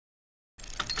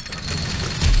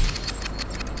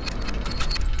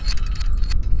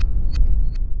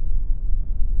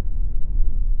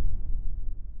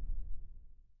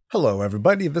Hello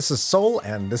everybody, this is Soul,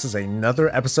 and this is another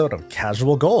episode of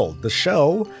Casual Gold, the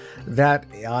show that,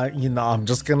 I'm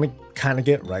just gonna kind of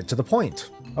get right to the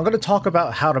point. I'm gonna talk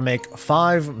about how to make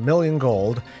 5 million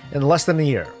gold in less than a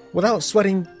year, without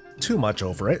sweating too much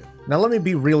over it. Now let me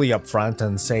be really upfront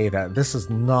and say that this is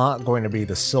not going to be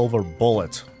the silver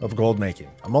bullet of gold making.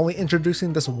 I'm only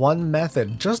introducing this one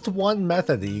method, just one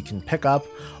method that you can pick up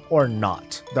or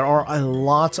not. There are a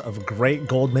lot of great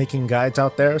gold making guides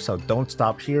out there, so don't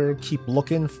stop here, keep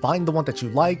looking, find the one that you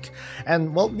like,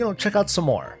 and well, check out some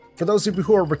more. For those of you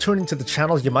who are returning to the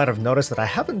channel, you might have noticed that I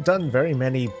haven't done very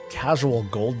many casual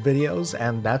gold videos,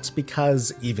 and that's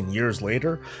because even years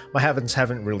later, my habits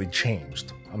haven't really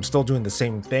changed. I'm still doing the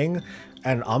same thing,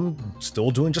 and I'm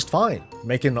still doing just fine,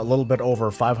 making a little bit over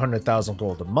 500,000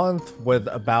 gold a month with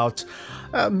about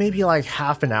maybe like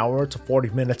half an hour to 40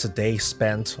 minutes a day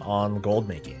spent on gold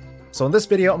making. So in this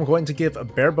video, I'm going to give a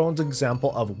bare bones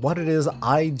example of what it is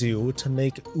I do to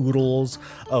make oodles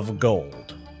of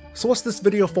gold. So what's this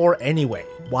video for anyway?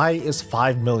 Why is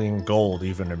 5 million gold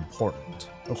even important?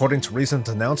 According to recent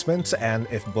announcements, and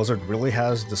if Blizzard really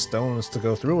has the stones to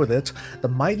go through with it, the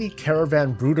Mighty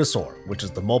Caravan Brutosaur, which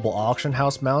is the mobile auction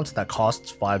house mount that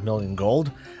costs 5 million gold,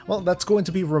 well, that's going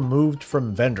to be removed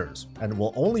from vendors, and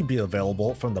will only be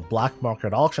available from the black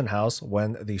market auction house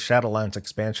when the Shadowlands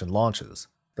expansion launches.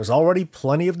 There's already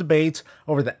plenty of debate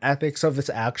over the ethics of its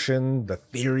action, the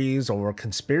theories or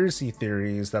conspiracy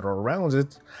theories that are around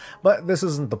it, but this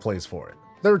isn't the place for it.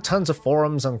 There are tons of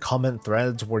forums and comment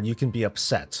threads where you can be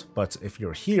upset, but if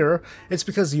you're here, it's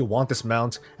because you want this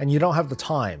mount and you don't have the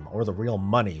time or the real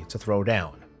money to throw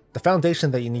down. The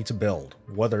foundation that you need to build,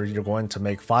 whether you're going to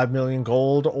make 5 million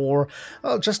gold or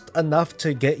just enough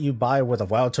to get you by with a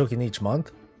WoW token each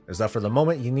month, is that for the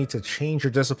moment you need to change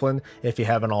your discipline if you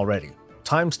haven't already.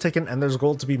 Time's ticking and there's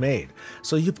gold to be made,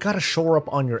 so you've got to shore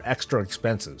up on your extra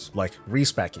expenses like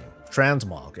respecking,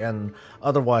 transmog, and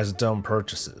otherwise dumb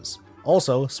purchases.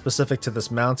 Also, specific to this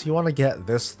mount, you want to get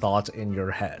this thought in your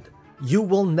head. You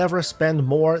will never spend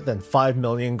more than 5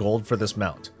 million gold for this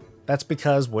mount. That's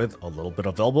because with a little bit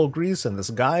of elbow grease in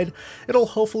this guide, it'll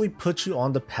hopefully put you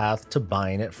on the path to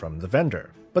buying it from the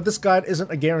vendor. But this guide isn't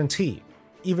a guarantee.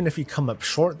 Even if you come up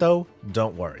short though,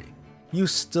 don't worry. You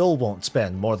still won't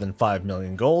spend more than 5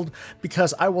 million gold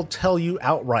because I will tell you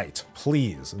outright,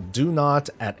 please do not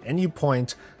at any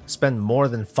point spend more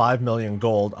than 5 million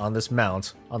gold on this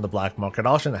mount on the black market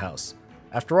auction house.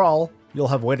 After all, you'll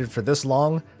have waited for this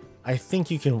long, I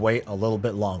think you can wait a little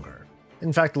bit longer.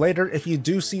 In fact, later, if you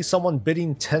do see someone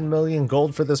bidding 10 million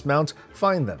gold for this mount,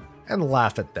 find them and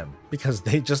laugh at them because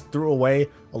they just threw away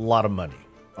a lot of money.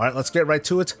 Alright, let's get right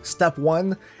to it. Step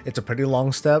 1, it's a pretty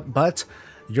long step, but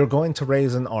you're going to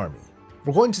raise an army.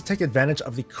 We're going to take advantage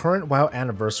of the current WoW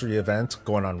anniversary event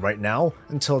going on right now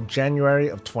until January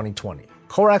of 2020.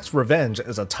 Korak's Revenge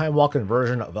is a time-walking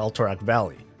version of Eltorak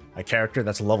Valley. A character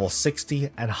that's level 60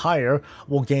 and higher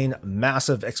will gain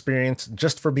massive experience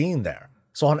just for being there.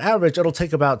 So on average, it'll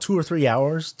take about 2 or 3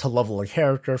 hours to level a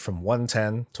character from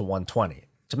 110 to 120.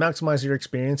 To maximize your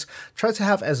experience, try to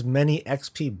have as many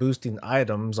XP boosting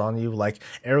items on you like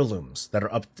heirlooms that are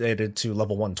updated to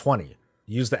level 120.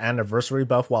 Use the anniversary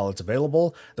buff while it's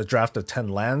available, the draft of 10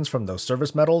 lands from those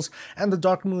service medals, and the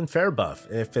Dark Moon Fair buff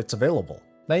if it's available.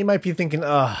 Now you might be thinking,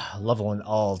 leveling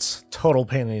alts, total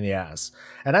pain in the ass.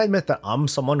 And I admit that I'm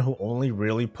someone who only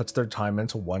really puts their time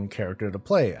into one character to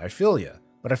play, I feel ya.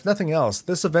 But if nothing else,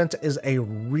 this event is a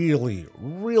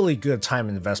really good time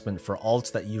investment for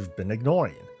alts that you've been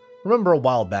ignoring. Remember a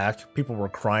while back, people were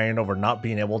crying over not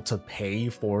being able to pay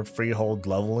for freehold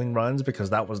leveling runs because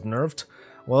that was nerfed?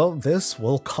 Well, this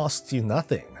will cost you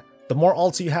nothing. The more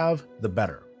alts you have, the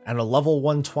better. And a level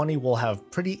 120 will have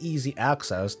pretty easy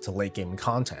access to late game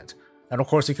content. And of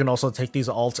course you can also take these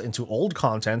alts into old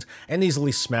content and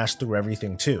easily smash through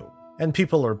everything too. And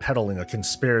people are peddling a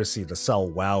conspiracy to sell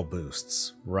WoW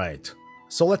boosts, right.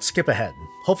 So let's skip ahead.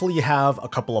 Hopefully you have a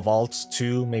couple of alts,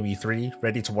 2, maybe 3,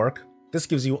 ready to work. This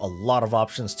gives you a lot of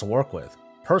options to work with.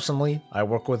 Personally, I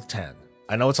work with 10.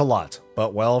 I know it's a lot,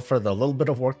 but well, for the little bit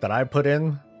of work that I put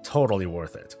in, totally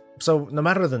worth it. So no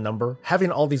matter the number,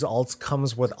 having all these alts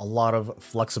comes with a lot of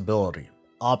flexibility,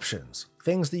 options,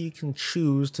 things that you can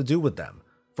choose to do with them.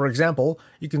 For example,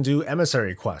 you can do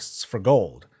emissary quests for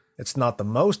gold. It's not the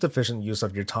most efficient use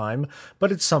of your time,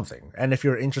 but it's something, and if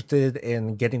you're interested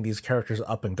in getting these characters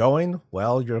up and going,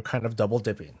 well, you're kind of double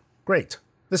dipping. Great.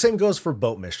 The same goes for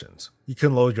boat missions. You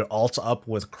can load your alts up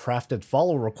with crafted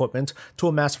follower equipment to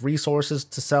amass resources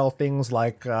to sell things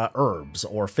like herbs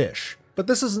or fish. But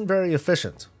this isn't very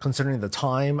efficient, considering the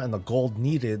time and the gold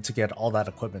needed to get all that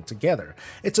equipment together.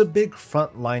 It's a big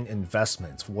frontline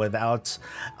investment without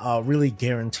a really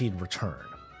guaranteed return.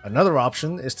 Another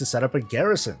option is to set up a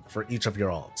garrison for each of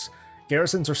your alts.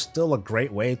 Garrisons are still a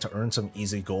great way to earn some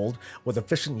easy gold with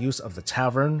efficient use of the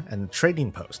tavern and the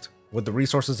trading post. With the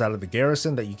resources out of the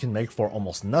garrison that you can make for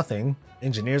almost nothing,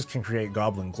 engineers can create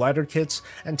goblin glider kits,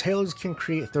 and tailors can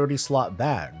create 30-slot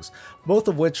bags, both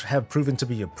of which have proven to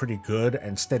be a pretty good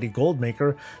and steady gold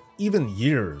maker even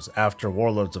years after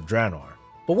Warlords of Draenor.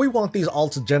 But we want these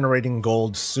alts generating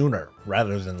gold sooner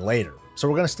rather than later, so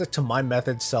we're going to stick to my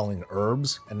method selling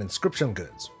herbs and inscription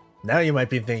goods. Now you might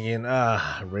be thinking,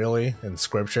 really?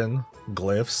 Inscription?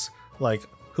 Glyphs? Like,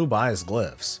 who buys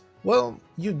glyphs? Well,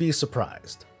 you'd be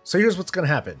surprised. So here's what's going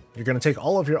to happen. You're going to take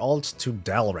all of your alts to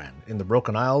Dalaran in the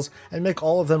Broken Isles and make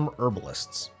all of them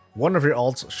herbalists. One of your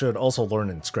alts should also learn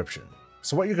inscription.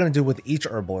 So what you're going to do with each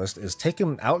herbalist is take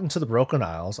them out into the Broken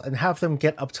Isles and have them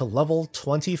get up to level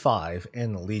 25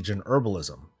 in Legion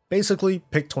Herbalism. Basically,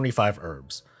 pick 25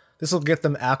 herbs. This will get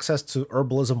them access to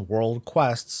Herbalism World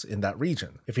Quests in that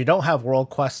region. If you don't have World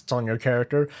Quests on your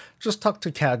character, just talk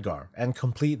to Khadgar and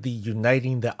complete the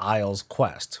Uniting the Isles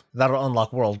quest. That'll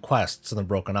unlock World Quests in the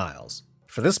Broken Isles.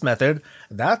 For this method,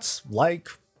 that's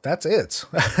it.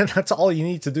 That's all you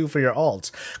need to do for your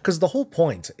alts, because the whole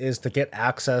point is to get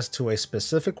access to a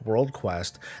specific world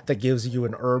quest that gives you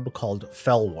an herb called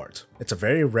Fellwort. It's a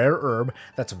very rare herb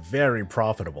that's very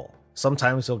profitable.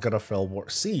 Sometimes you'll get a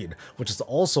Fellwort seed, which is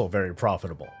also very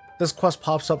profitable. This quest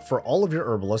pops up for all of your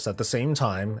herbalists at the same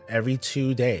time every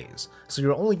 2 days, so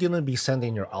you're only going to be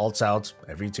sending your alts out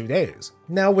every 2 days.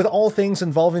 Now, with all things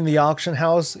involving the auction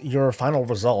house, your final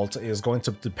result is going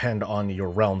to depend on your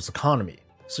realm's economy.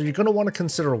 So you're going to want to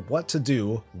consider what to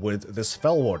do with this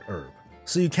Fellwort herb.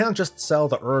 So you can't just sell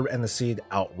the herb and the seed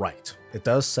outright. It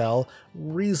does sell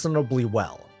reasonably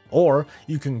well. Or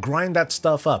you can grind that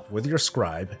stuff up with your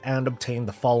scribe and obtain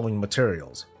the following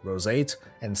materials: rosate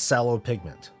and sallow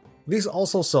pigment. These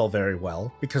also sell very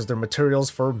well because they're materials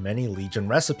for many Legion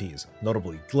recipes,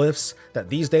 notably glyphs that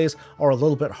these days are a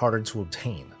little bit harder to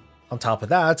obtain. On top of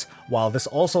that, while this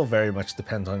also very much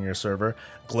depends on your server,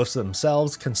 glyphs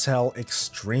themselves can sell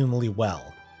extremely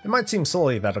well. It might seem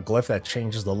silly that a glyph that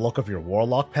changes the look of your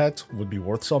warlock pet would be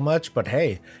worth so much, but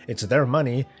hey, it's their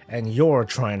money and you're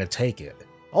trying to take it.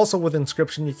 Also, with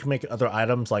inscription, you can make other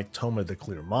items like Tome of the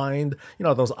Clear Mind,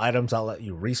 those items that let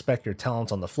you respec your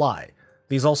talents on the fly.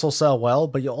 These also sell well,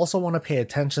 but you'll also want to pay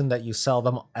attention that you sell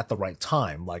them at the right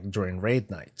time, like during raid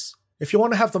nights. If you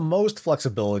want to have the most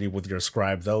flexibility with your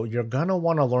scribe though, you're gonna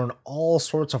want to learn all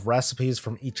sorts of recipes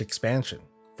from each expansion.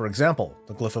 For example,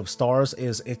 the Glyph of Stars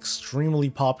is extremely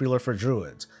popular for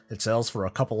druids. It sells for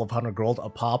a couple of hundred gold a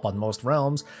pop on most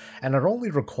realms, and it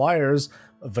only requires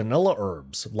vanilla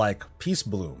herbs like Peace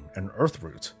Bloom and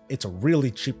Earthroot. It's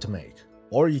really cheap to make.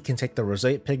 Or you can take the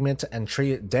rosate pigment and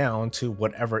trade it down to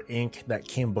whatever ink that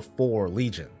came before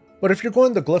Legion. But if you're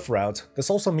going the glyph route,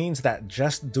 this also means that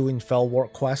just doing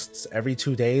Fellwort quests every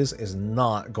 2 days is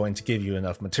not going to give you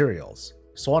enough materials.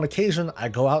 So on occasion, I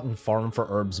go out and farm for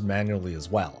herbs manually as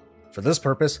well. For this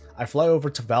purpose, I fly over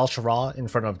to Val'sharah in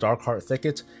front of Darkheart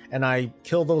Thicket, and I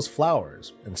kill those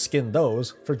flowers and skin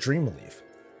those for Dreamleaf.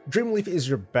 Dreamleaf is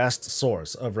your best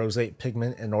source of rosate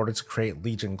pigment in order to create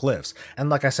Legion glyphs, and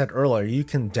like I said earlier, you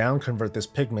can down convert this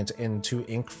pigment into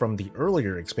ink from the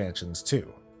earlier expansions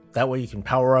too. That way you can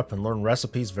power up and learn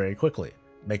recipes very quickly,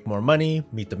 make more money,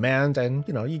 meet demand, and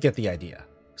you get the idea.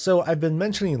 So I've been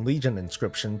mentioning Legion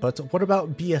inscription, but what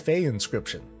about BFA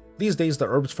inscription? These days the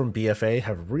herbs from BFA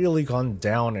have really gone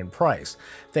down in price,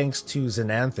 thanks to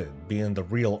Xanthid being the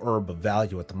real herb of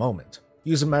value at the moment.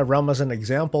 Using my realm as an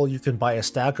example, you can buy a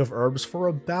stack of herbs for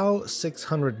about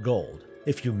 600 gold.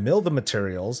 If you mill the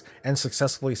materials and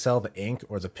successfully sell the ink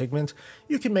or the pigment,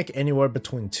 you can make anywhere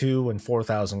between 2,000 and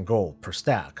 4,000 gold per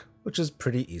stack, which is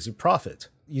pretty easy profit.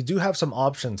 You do have some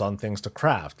options on things to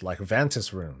craft, like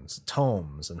Vantis runes,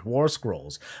 tomes, and war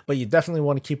scrolls, but you definitely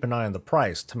want to keep an eye on the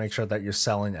price to make sure that you're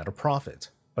selling at a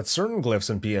profit. But certain glyphs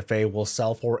in BFA will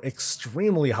sell for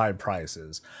extremely high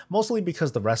prices, mostly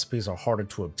because the recipes are harder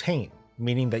to obtain,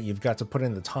 meaning that you've got to put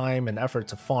in the time and effort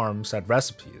to farm said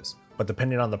recipes. But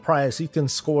depending on the price, you can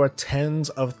score tens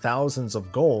of thousands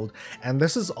of gold, and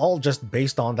this is all just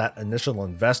based on that initial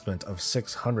investment of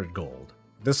 600 gold.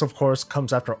 This of course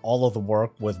comes after all of the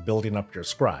work with building up your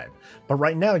scribe, but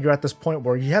right now you're at this point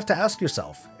where you have to ask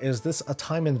yourself, is this a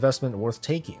time investment worth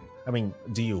taking? I mean,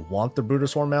 do you want the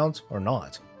Brutosaur mount or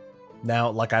not?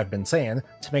 Now, like I've been saying,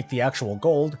 to make the actual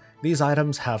gold, these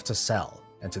items have to sell,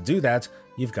 and to do that,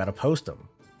 you've got to post them.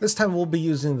 This time we'll be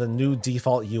using the new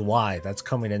default UI that's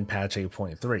coming in patch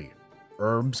 8.3.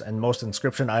 Herbs and most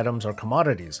inscription items are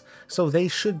commodities, so they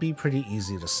should be pretty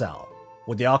easy to sell.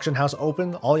 With the auction house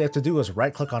open, all you have to do is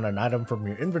right-click on an item from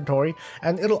your inventory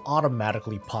and it'll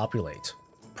automatically populate.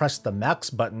 Press the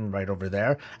max button right over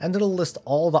there and it'll list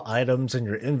all the items in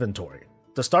your inventory.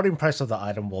 The starting price of the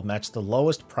item will match the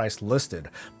lowest price listed,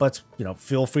 but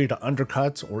feel free to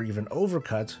undercut or even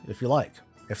overcut if you like.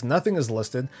 If nothing is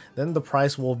listed, then the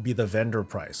price will be the vendor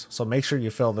price, so make sure you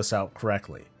fill this out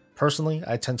correctly. Personally,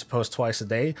 I tend to post twice a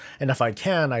day, and if I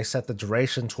can, I set the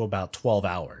duration to about 12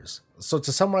 hours. So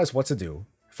to summarize what to do,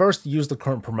 first use the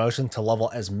current promotion to level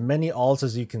as many alts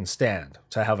as you can stand,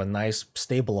 to have a nice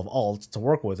stable of alts to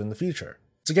work with in the future.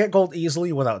 To get gold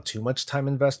easily without too much time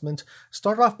investment,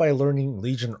 start off by learning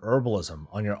Legion Herbalism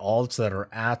on your alts that are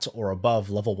at or above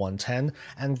level 110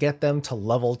 and get them to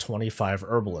level 25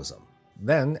 Herbalism.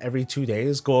 Then, every 2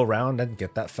 days, go around and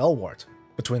get that Fellwort.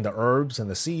 Between the herbs and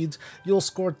the seeds, you'll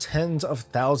score tens of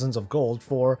thousands of gold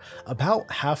for about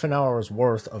half an hour's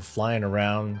worth of flying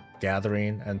around,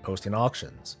 gathering, and posting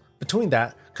auctions. Between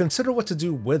that, consider what to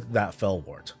do with that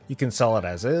Fellwort. You can sell it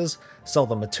as is, sell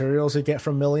the materials you get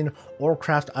from milling, or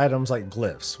craft items like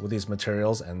glyphs with these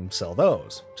materials and sell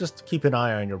those. Just keep an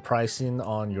eye on your pricing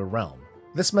on your realm.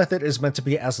 This method is meant to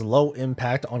be as low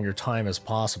impact on your time as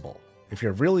possible. If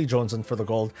you're really jonesing for the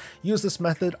gold, use this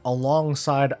method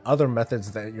alongside other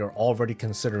methods that you're already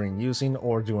considering using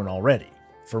or doing already.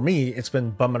 For me, it's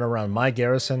been bumming around my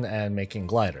garrison and making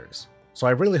gliders. So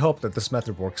I really hope that this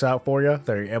method works out for you,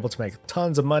 that you're able to make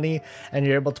tons of money, and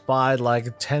you're able to buy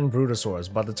like 10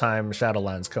 Brutosaurs by the time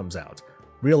Shadowlands comes out.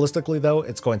 Realistically though,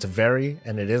 it's going to vary,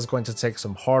 and it is going to take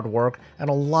some hard work and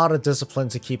a lot of discipline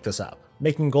to keep this up.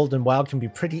 Making gold in WoW can be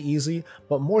pretty easy,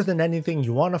 but more than anything,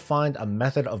 you want to find a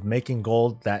method of making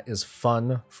gold that is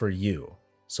fun for you.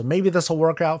 So maybe this will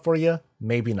work out for you,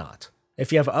 maybe not.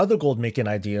 If you have other gold making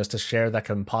ideas to share that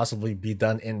can possibly be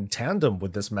done in tandem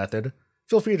with this method,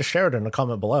 feel free to share it in a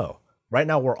comment below. Right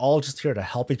now, we're all just here to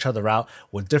help each other out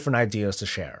with different ideas to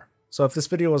share. So if this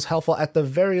video was helpful at the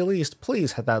very least,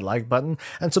 please hit that like button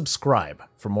and subscribe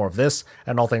for more of this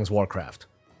and all things Warcraft.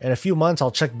 In a few months,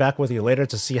 I'll check back with you later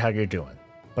to see how you're doing.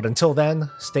 But until then,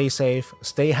 stay safe,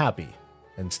 stay happy,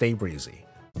 and stay breezy.